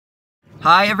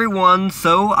Hi everyone!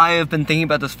 So I have been thinking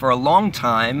about this for a long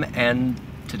time, and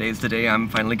today's the day I'm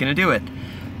finally gonna do it.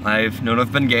 I've known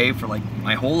I've been gay for like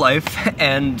my whole life,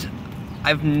 and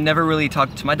I've never really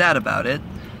talked to my dad about it.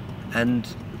 And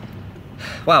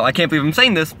wow, I can't believe I'm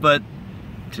saying this, but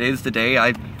today's the day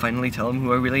I finally tell him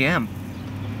who I really am.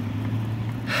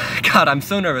 God, I'm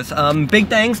so nervous. Big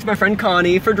thanks to my friend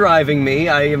Connie for driving me.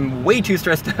 I am way too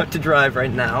stressed out to drive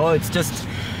right now. It's just,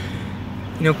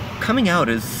 you know, coming out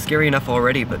is scary enough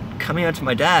already, but coming out to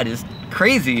my dad is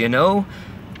crazy, you know?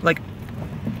 Like,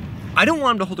 I don't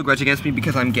want him to hold a grudge against me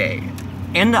because I'm gay.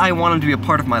 And I want him to be a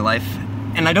part of my life.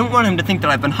 And I don't want him to think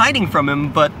that I've been hiding from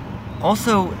him, but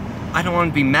also, I don't want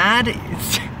him to be mad.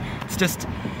 It's just...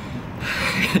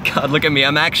 God, look at me,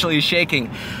 I'm actually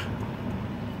shaking.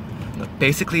 Look,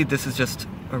 basically, this is just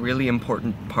a really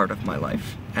important part of my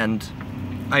life. And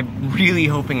I'm really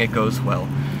hoping it goes well.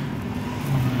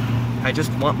 I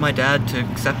just want my dad to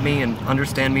accept me and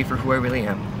understand me for who I really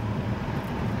am.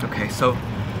 Okay, so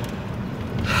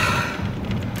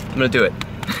I'm gonna do it.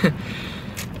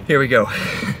 Here we go.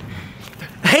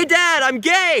 Hey Dad, I'm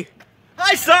gay!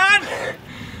 Hi son!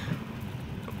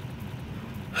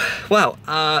 Wow,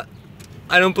 I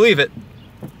don't believe it.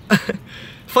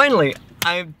 Finally,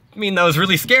 I mean that was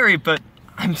really scary, but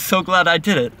I'm so glad I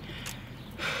did it.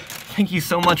 Thank you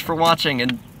so much for watching,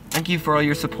 and thank you for all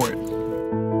your support.